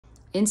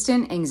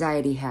Instant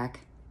anxiety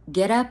hack.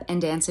 Get up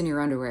and dance in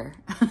your underwear.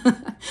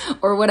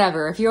 Or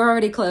whatever. If you're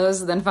already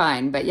clothed, then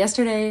fine. But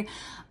yesterday,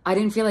 I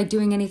didn't feel like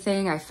doing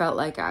anything. I felt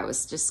like I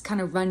was just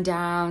kind of run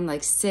down,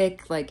 like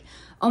sick, like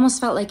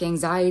almost felt like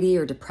anxiety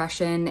or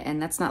depression.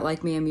 And that's not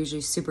like me. I'm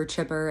usually super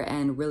chipper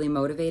and really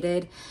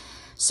motivated.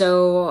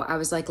 So I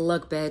was like,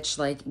 look, bitch,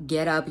 like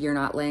get up. You're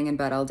not laying in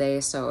bed all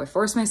day. So I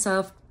forced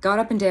myself, got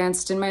up and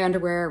danced in my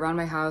underwear around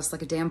my house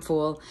like a damn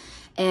fool.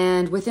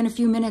 And within a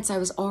few minutes, I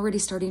was already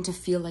starting to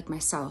feel like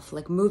myself,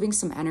 like moving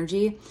some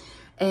energy.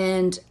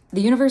 And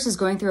the universe is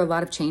going through a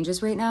lot of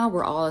changes right now.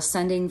 We're all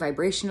ascending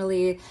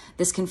vibrationally.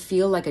 This can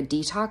feel like a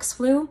detox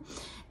flu,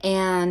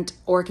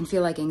 or it can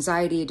feel like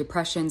anxiety,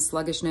 depression,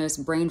 sluggishness,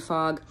 brain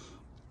fog,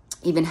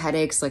 even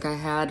headaches like I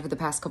had for the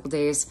past couple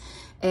days.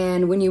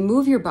 And when you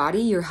move your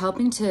body, you're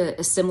helping to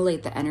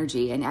assimilate the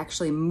energy and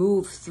actually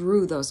move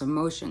through those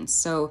emotions.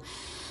 So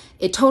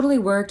it totally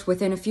worked.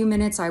 Within a few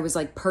minutes, I was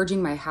like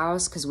purging my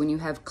house, because when you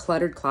have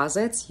cluttered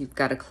closets, you've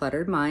got a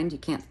cluttered mind. You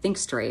can't think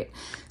straight.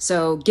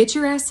 So get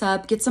your ass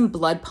up, get some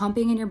blood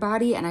pumping in your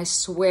body, and I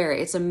swear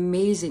it's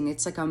amazing.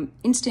 It's like an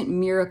instant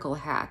miracle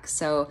hack.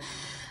 So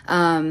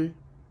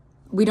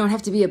we don't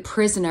have to be a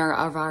prisoner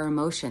of our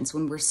emotions.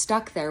 When we're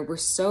stuck there, we're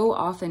so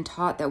often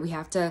taught that we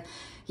have to,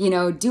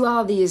 do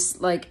all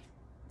these like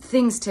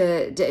things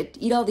to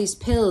eat all these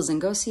pills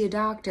and go see a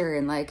doctor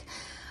and like,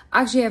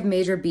 I actually have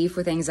major beef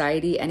with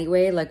anxiety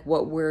anyway, like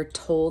what we're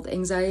told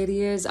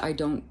anxiety is. I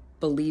don't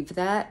believe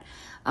that.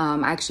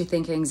 I actually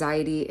think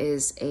anxiety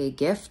is a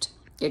gift.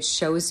 It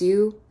shows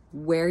you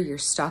where you're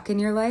stuck in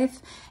your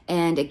life,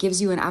 and it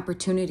gives you an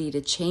opportunity to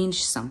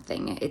change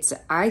something. It's,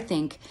 I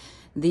think,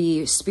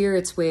 the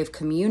spirit's way of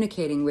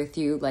communicating with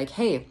you, like,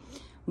 hey,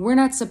 we're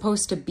not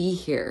supposed to be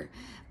here.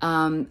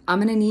 I'm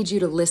going to need you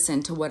to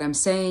listen to what I'm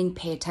saying,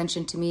 pay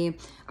attention to me.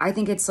 I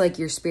think it's like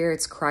your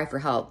spirit's cry for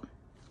help.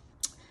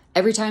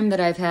 Every time that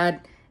I've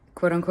had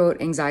quote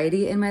unquote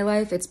anxiety in my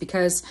life, it's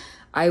because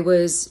I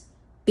was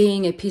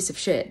being a piece of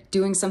shit,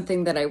 doing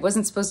something that I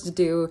wasn't supposed to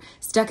do,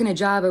 stuck in a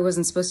job I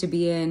wasn't supposed to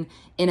be in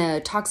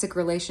a toxic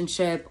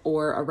relationship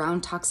or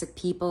around toxic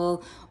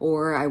people,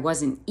 or I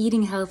wasn't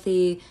eating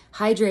healthy,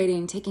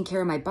 hydrating, taking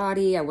care of my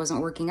body. I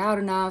wasn't working out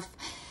enough.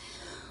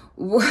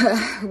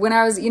 When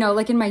I was,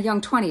 like in my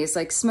young 20s,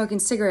 like smoking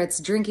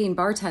cigarettes, drinking,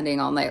 bartending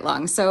all night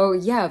long. So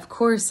yeah, of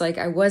course, like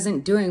I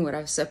wasn't doing what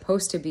I was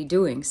supposed to be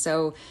doing.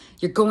 So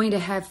you're going to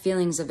have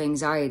feelings of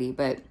anxiety,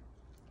 but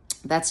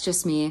that's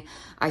just me.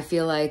 I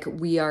feel like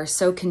we are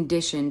so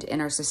conditioned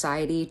in our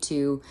society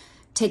to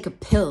take a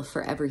pill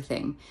for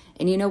everything.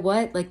 And you know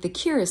what? Like the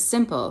cure is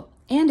simple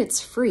and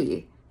it's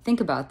free.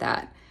 Think about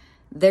that.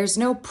 There's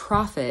no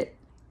profit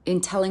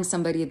in telling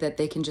somebody that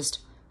they can just,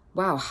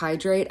 wow,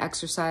 hydrate,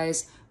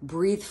 exercise,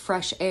 breathe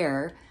fresh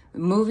air,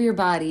 move your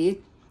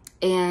body,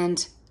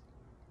 and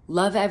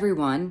love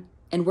everyone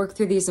and work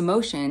through these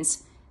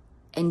emotions,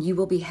 and you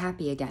will be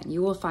happy again.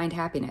 You will find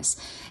happiness.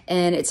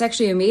 And it's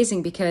actually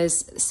amazing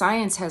because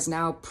science has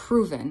now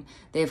proven,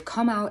 they have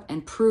come out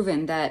and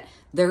proven that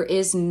there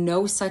is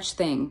no such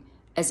thing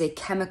as a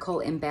chemical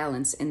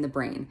imbalance in the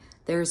brain.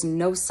 There's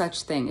no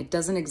such thing. It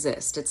doesn't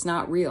exist. It's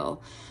not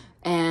real.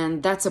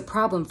 And that's a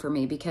problem for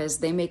me because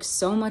they make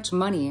so much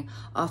money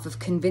off of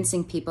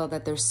convincing people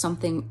that there's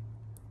something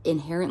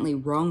inherently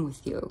wrong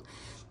with you.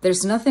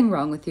 There's nothing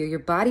wrong with you. Your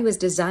body was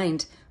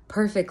designed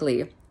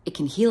perfectly. It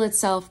can heal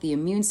itself. The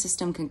immune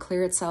system can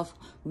clear itself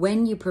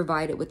when you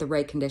provide it with the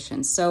right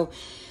conditions. So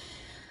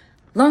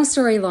long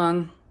story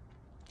long,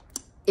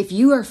 if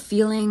you are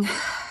feeling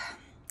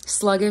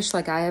sluggish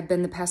like I have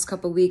been the past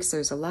couple weeks,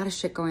 there's a lot of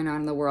shit going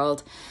on in the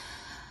world.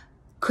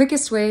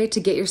 Quickest way to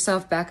get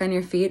yourself back on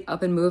your feet,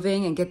 up and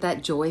moving, and get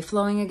that joy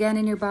flowing again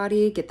in your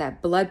body, get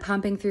that blood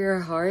pumping through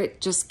your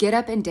heart, just get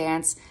up and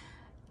dance.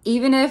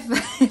 Even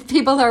if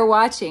people are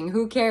watching,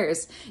 who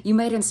cares? You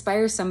might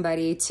inspire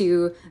somebody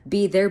to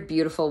be their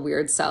beautiful,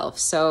 weird self.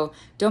 So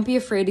don't be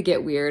afraid to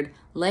get weird.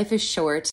 Life is short.